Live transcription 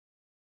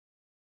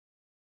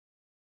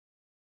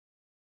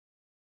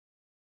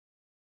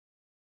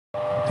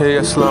हे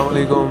अस्सलाम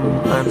वालेकुम,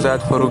 I am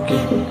zaid Farooqui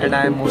and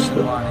I am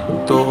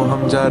मुसलमान। तो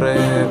हम जा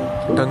रहे हैं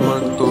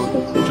टंगमर्ग, तो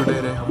जुड़े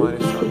रहे हमारे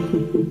साथ।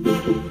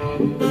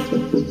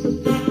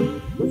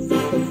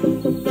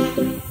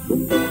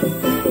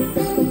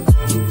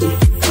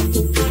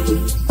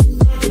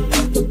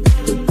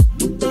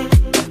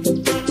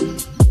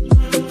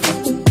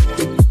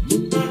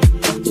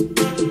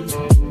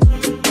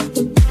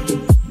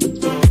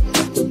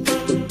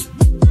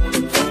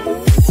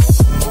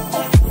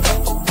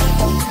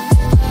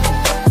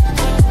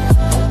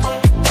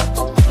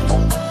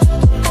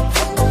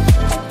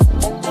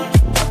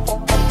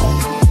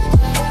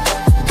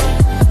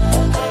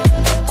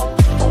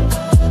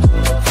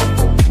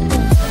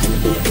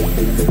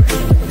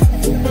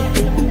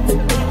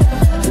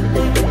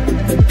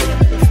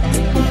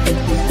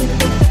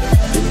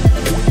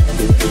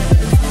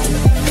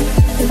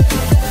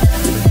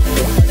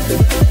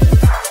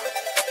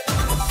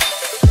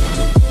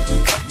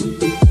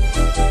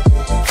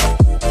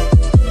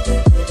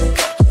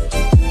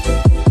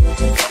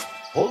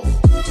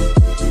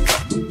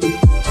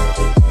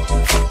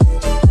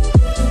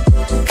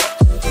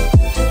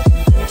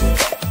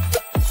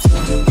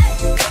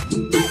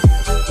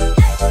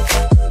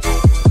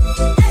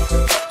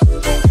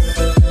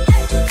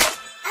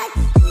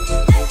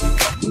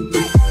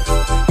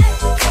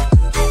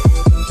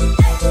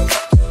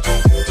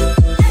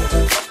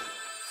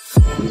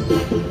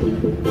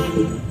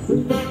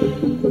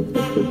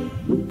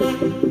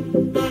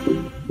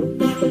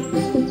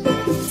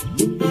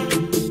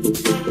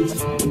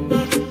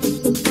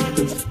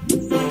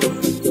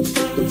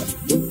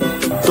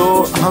 तो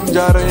हम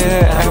जा रहे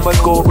हैं अहमद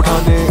को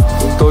उठाने,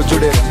 तो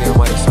जुड़े रहिए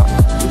हमारे साथ।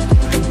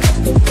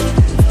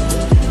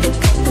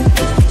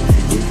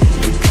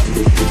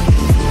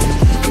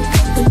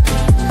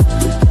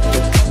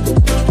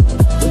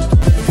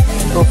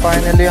 तो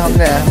फाइनली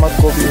हमने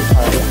अहमद को भी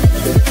उठाया।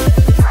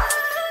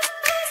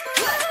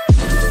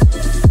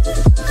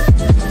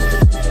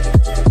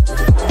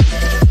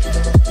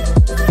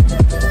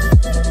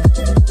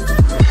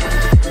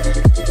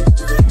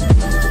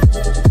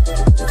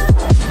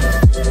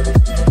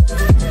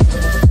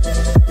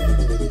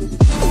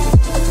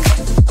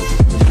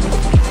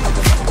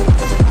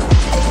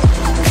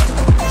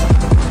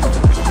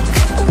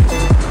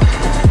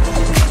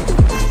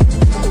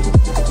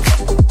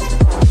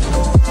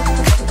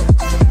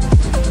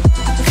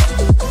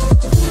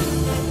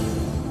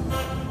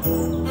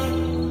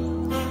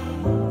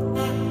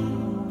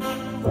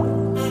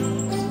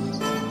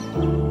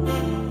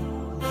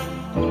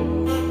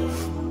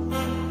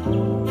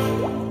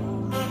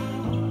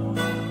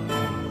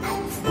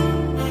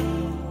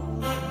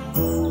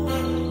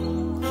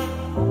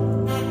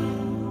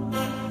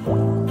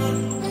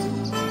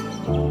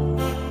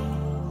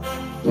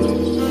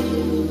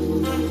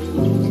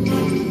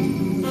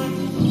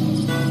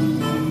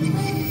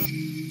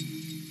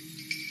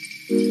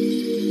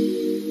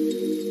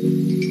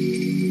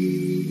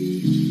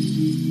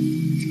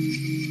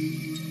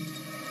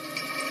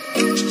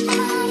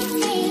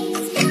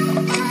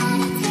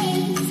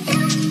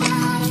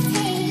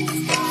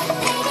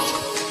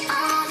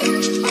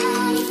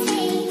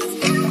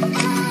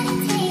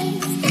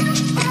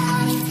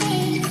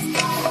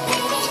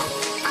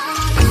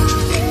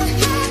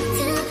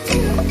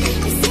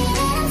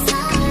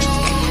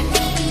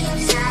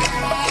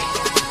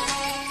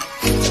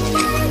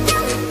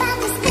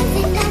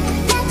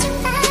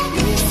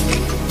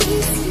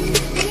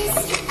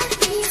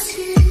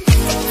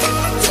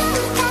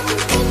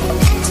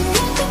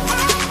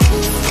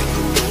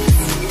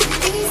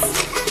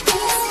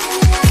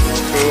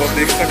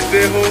 देख सकते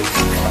हो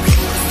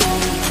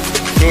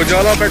तो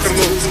ज्यादा पेट्रोल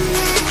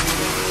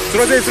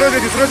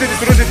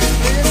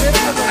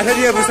अच्छा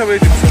जी, अभी सब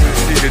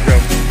ठीक है जाओ।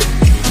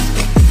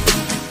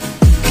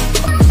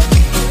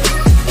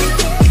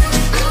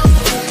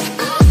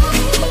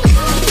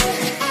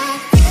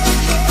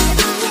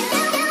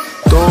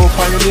 तो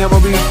फाइनली हम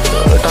अभी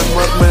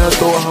टंगमार्ग में हैं,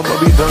 तो हम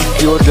अभी दंग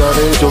की ओर जा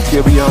रहे हैं, जो कि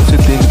अभी यहाँ से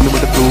 3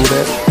 किलोमीटर दूर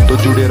है।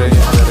 तो जुड़े रहे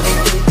हमारे साथ।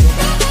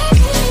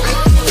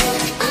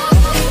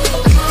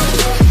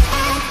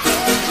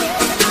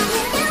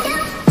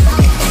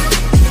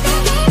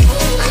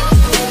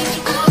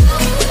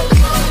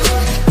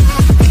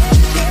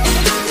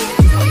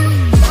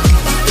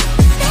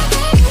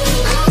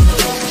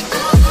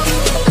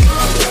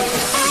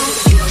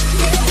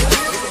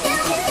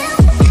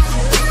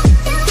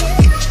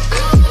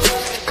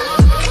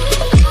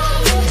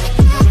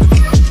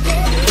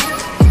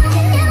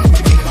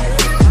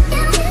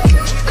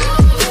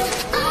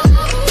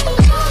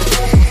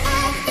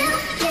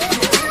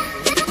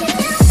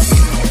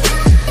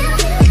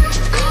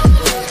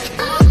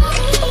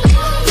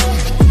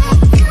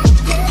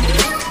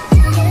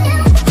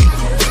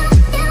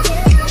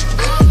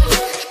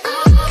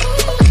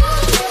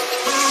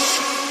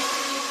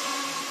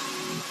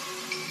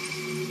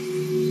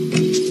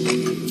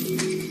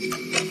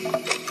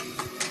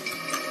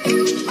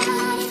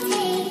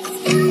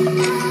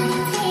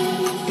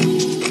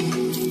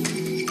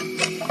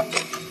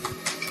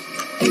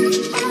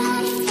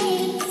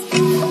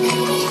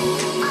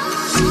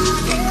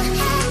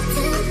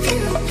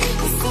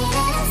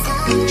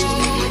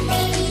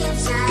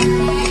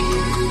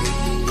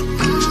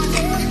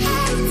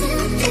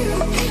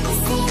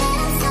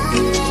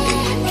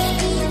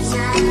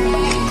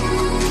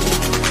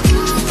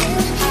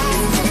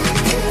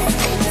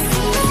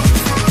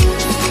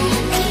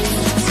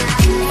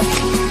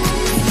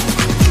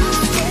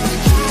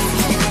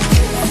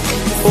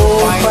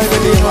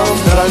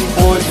 तंग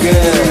पहुंच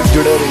गए।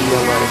 जुड़े रहिए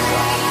हमारे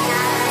साथ।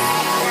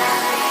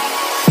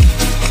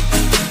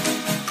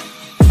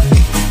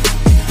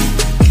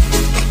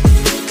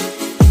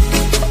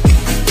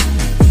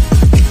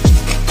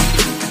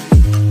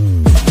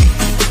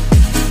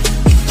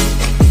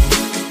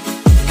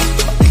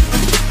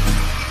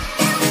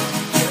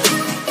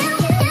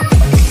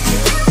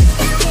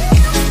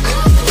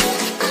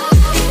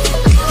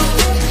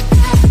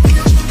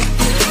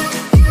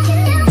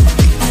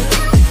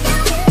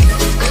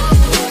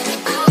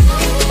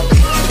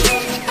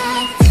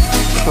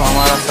 तो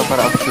हमारा सफर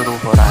अब शुरू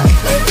हो रहा है।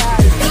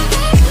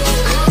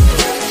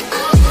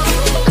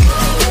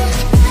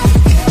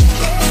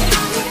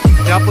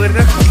 क्या पढ़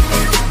रहे हो?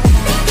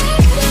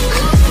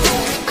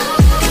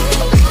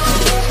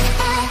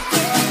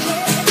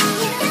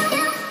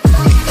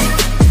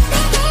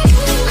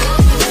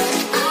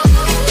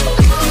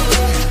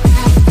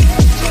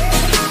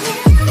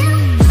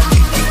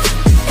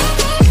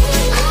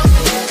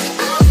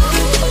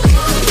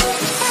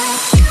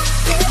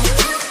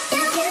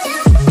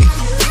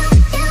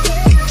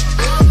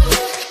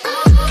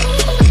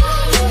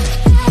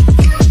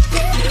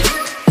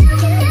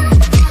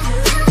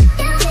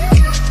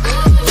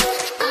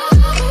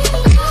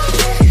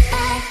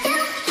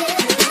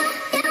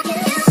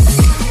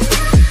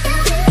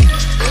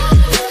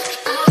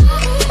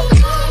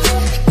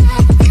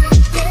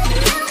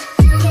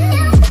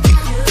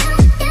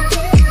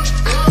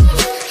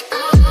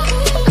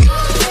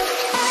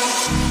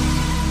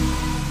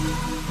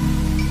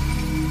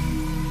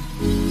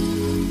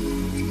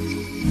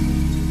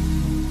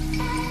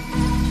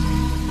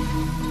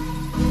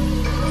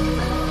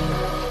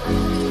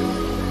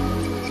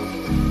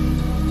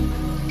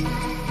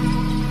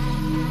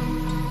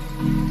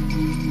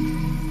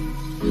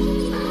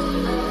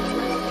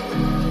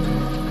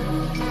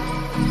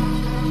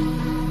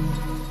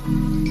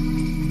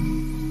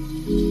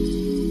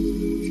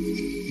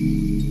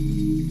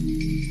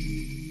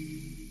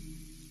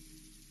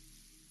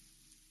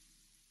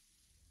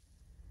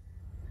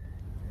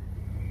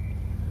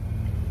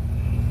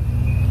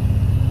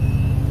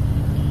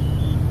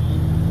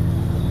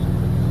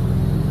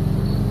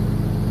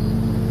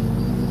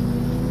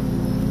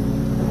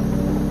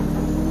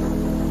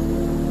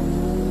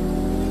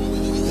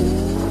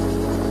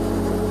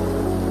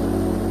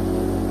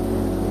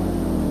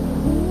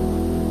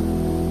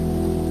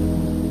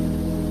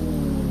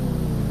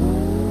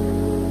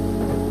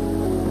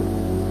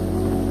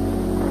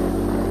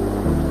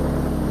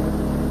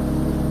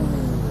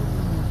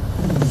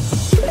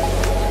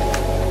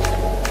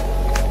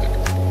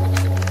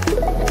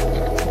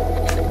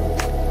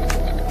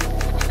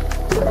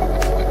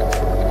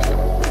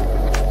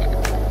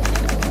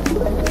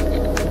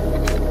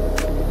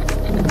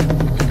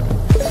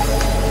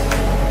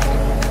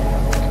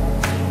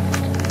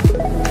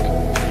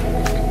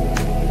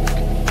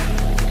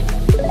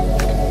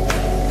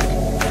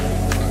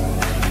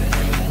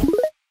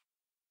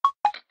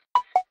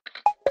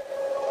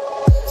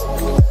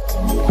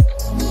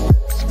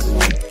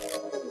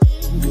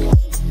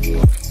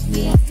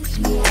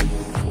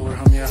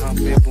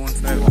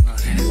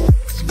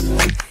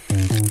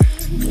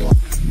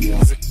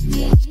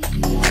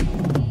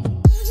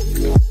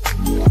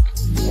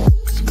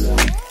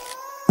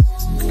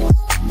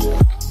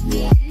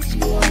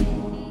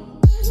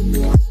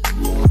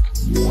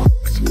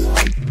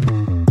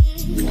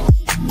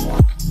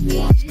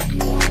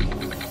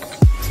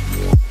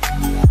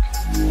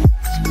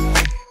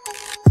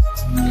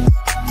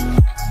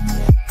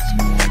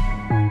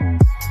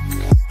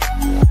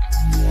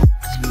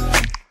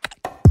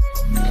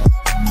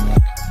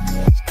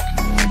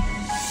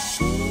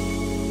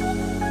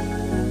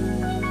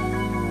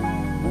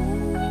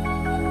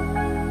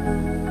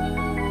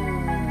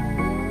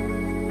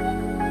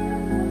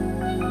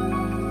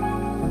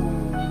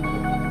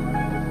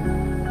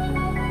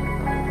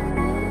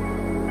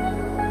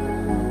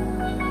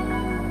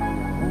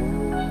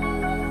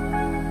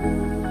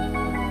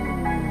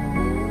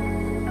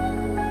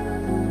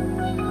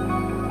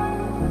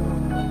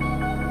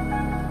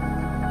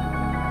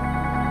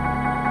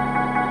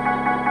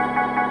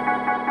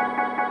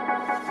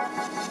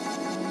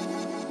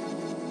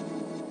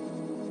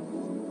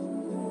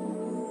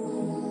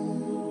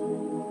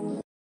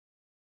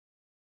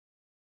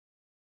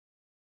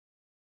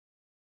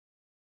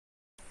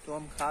 तो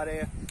हम खा रहे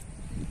हैं,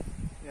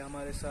 ये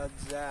हमारे साथ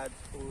जैद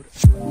और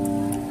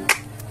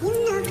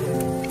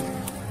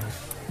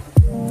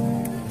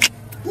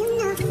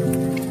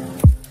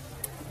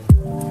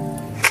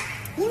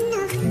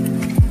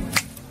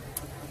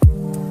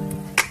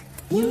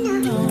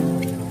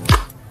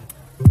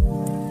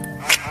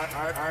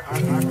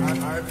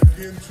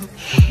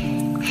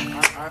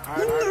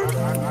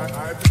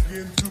I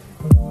begin to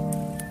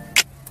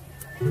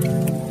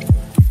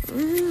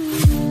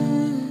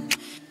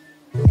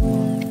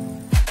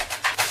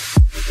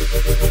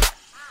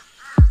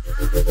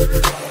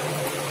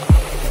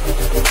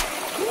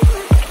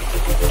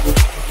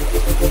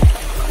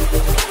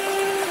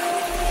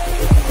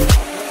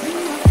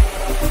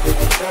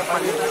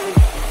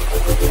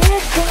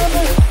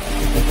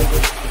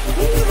Hey,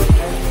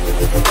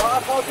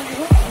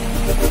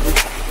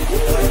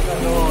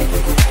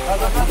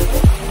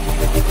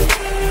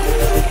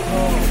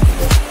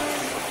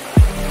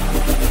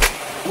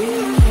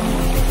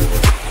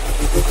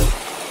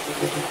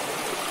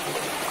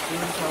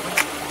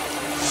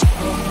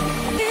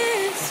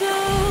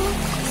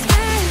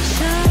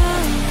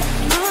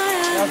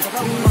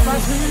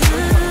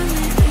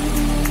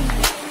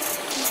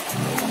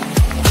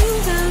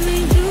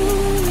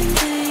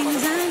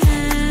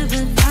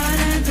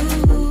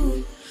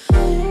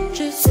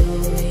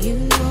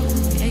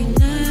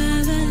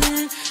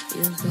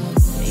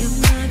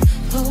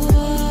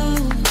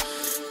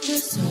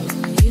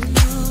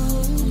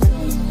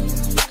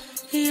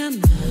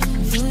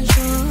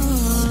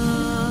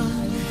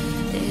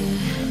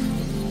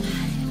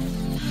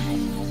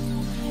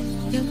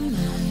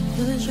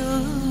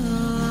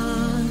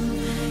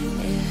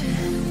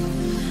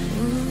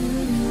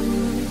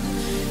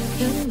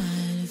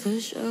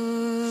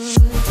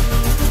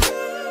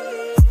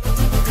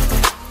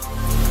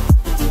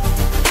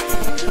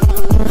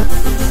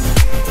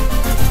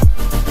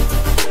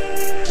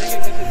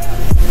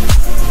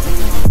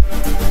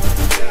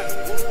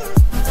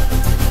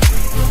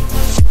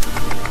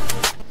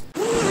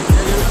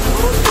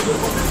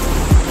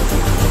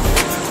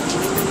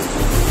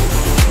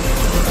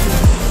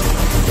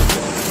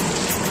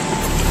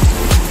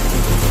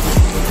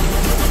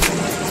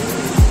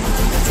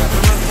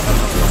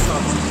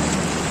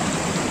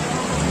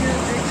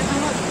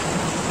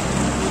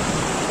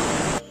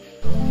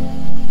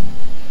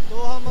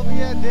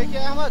 देखिए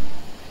अहमद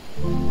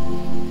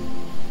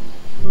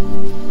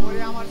और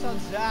ये हमारे साथ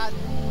ज़ैद।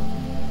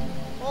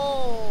 ओ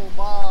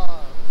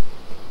बार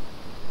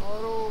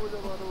मारो मुझे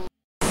मारो।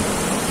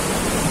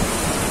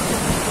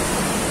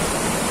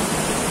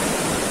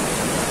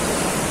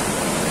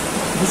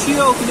 खुशी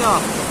हो क्या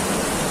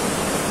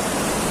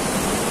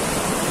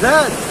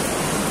ज़ैद?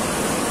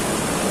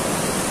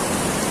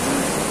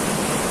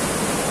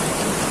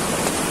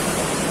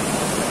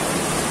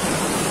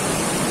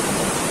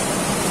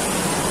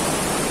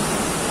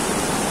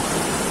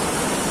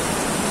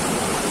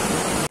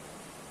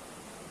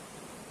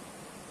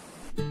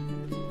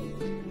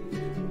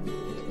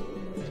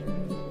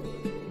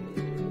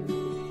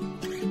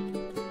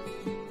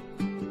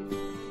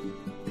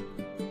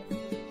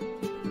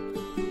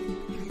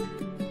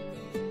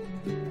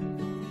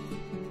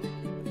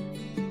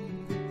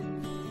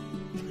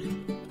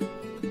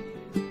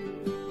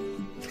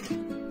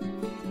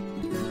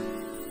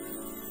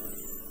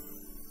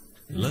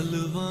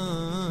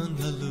 Lalvan,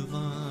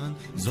 lalvan,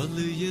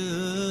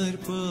 zalyer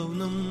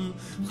pavnam,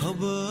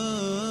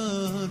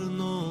 khabar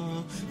no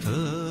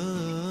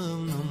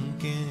thavnam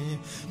ke.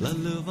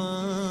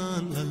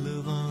 Lalvan,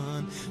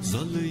 lalvan,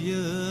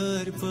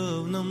 zalyer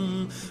pavnam,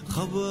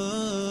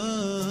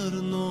 khabar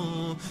no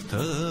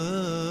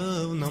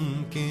thavnam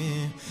ke.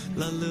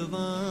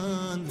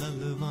 Lalvan,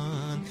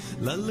 lalvan,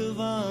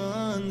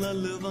 lalvan,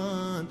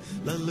 lalvan,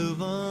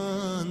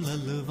 lalvan,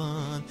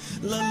 lalvan,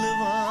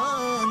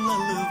 lalvan,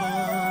 lalvan.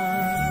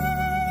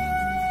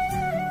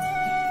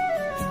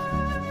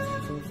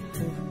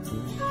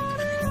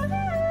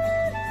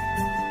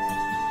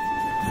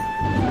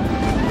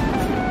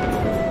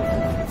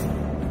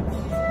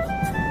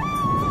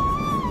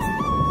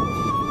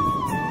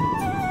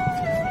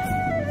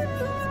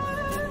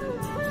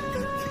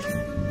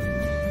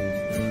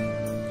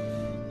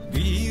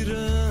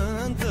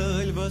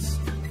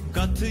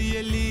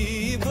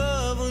 Katyeli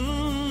bavun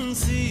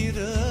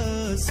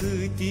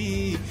sirasıti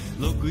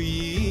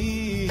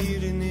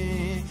logirne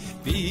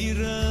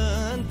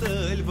piran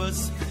talbas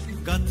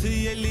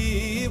katyeli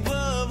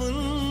bavun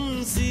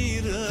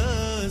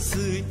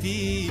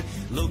sirasıti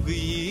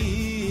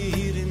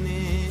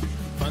logirne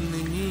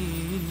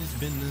pannis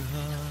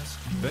benhas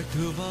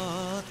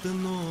betvat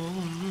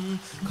nom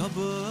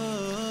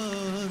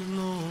khabar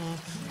no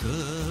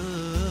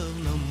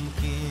tavnam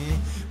ke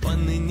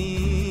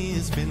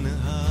pannis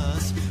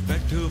benhas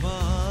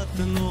betvat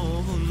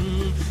nom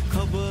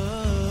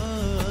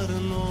khabar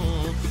no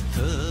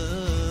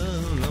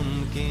tavnam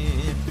ke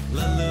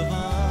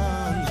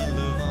lalvan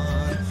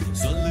lalvan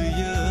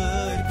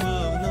zolyer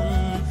pavnam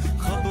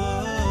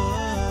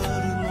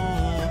khabar no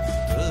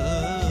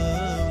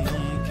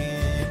tavnam ke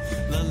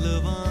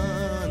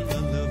lalvan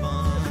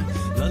lalvan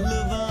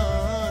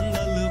lalvan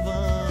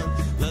lalvan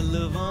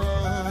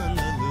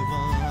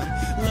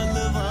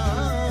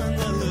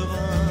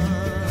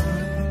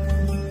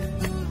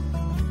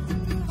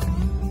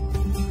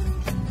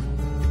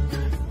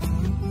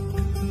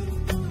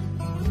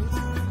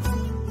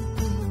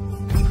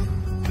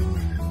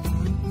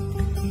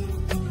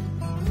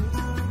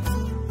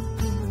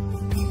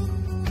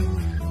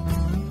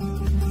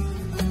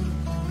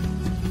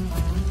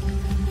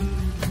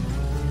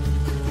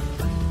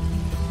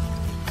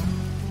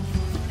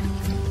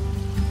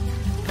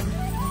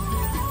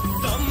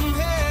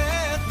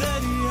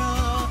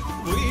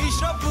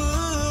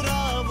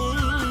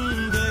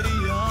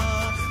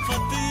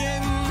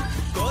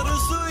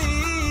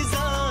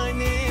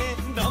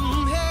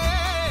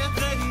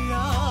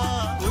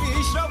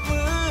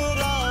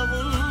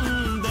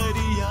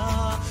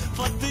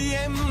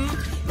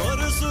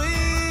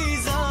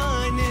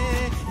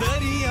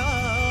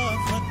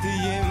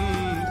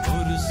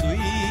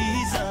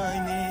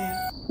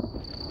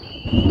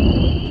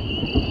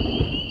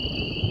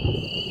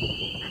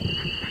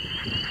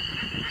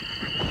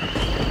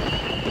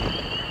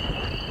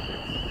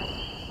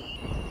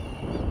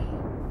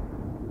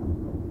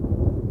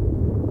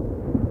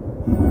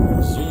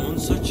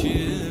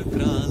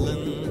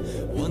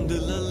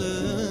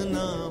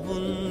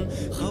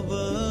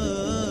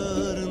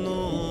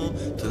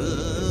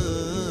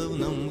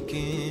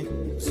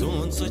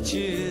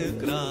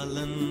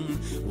kralan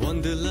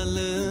wand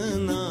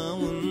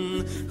lalnaun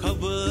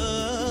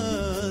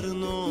khabar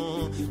no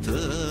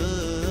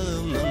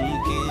thamam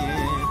ke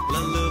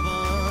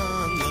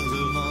lalwan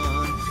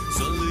lalwan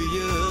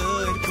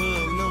solyar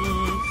pavnam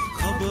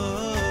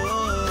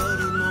khabar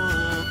no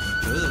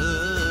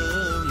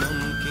thamam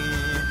ke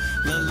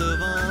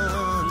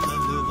lalwan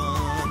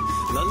lalwan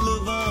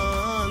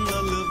lalwan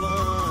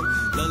lalwan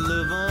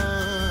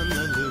lalwan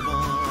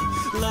lalwan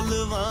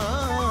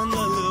lalwan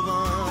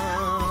lalwan.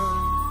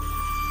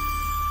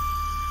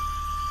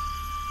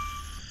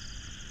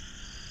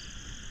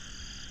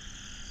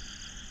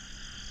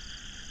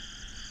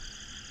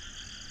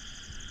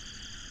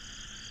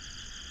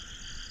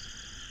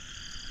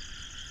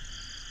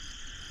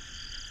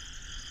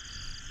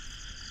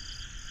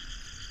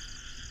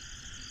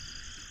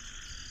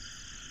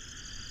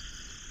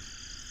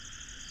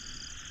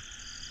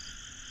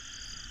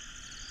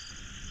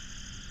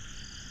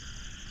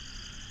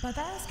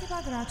 पता है इसके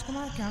बाद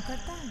राजकुमार क्या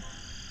करता है?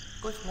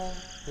 कुछ नहीं,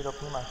 फिर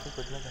अपनी माँ की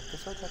गोद में जाके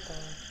सो जाता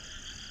है।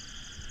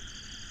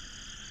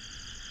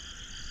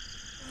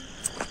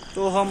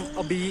 तो हम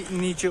अभी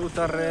नीचे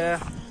उतर रहे हैं।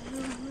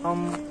 हम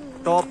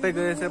टॉप पे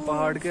गए थे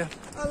पहाड़ के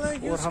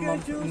और हम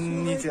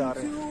नीचे आ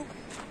रहे हैं।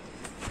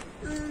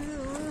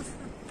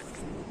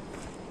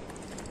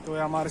 तो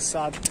हमारे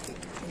साथ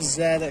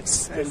ज़ैद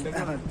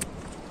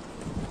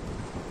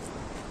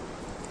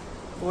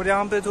और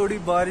यहाँ पे थोड़ी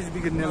बारिश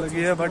भी गिरने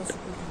लगी है, बट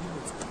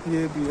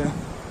ये भी है,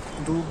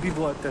 धूप भी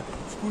बहुत है।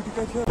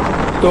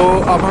 तो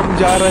अब हम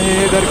जा रहे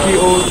हैं घर की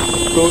ओर,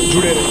 तो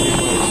जुड़े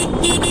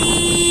रहिए।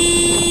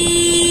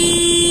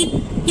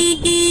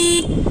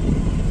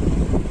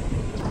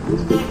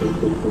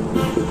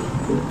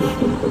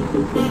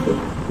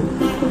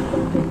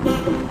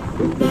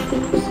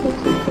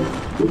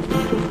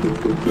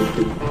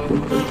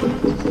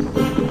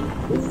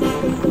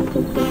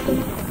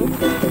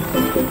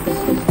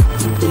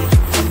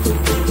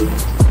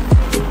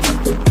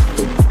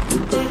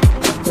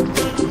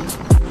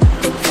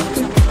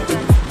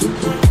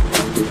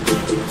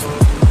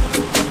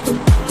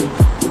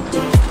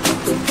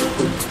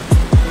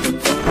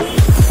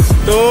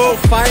 तो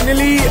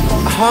फाइनली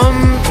हम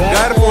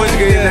घर पहुंच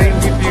गए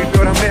 90 फीट,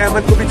 और हमने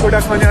अहमद को भी छोड़ा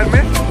खानेहार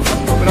में,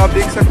 और आप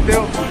देख सकते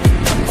हो।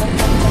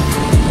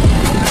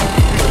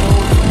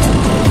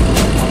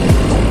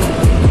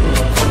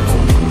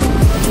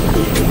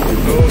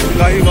 तो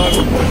लाइव आप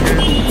पहुंच गए।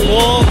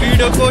 वो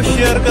वीडियो को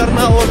शेयर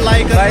करना और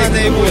लाइक करना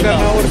नहीं भूलना,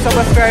 और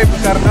सब्सक्राइब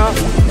करना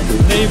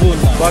नहीं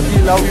भूलना। बाकी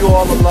love you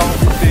all, Allah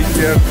take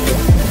care.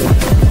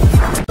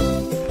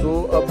 तो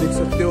आप देख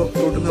सकते हो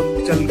टोटल हम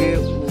चल गए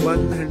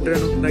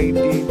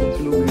 119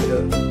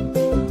 किलोमीटर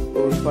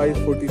और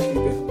 543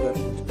 पे हम घर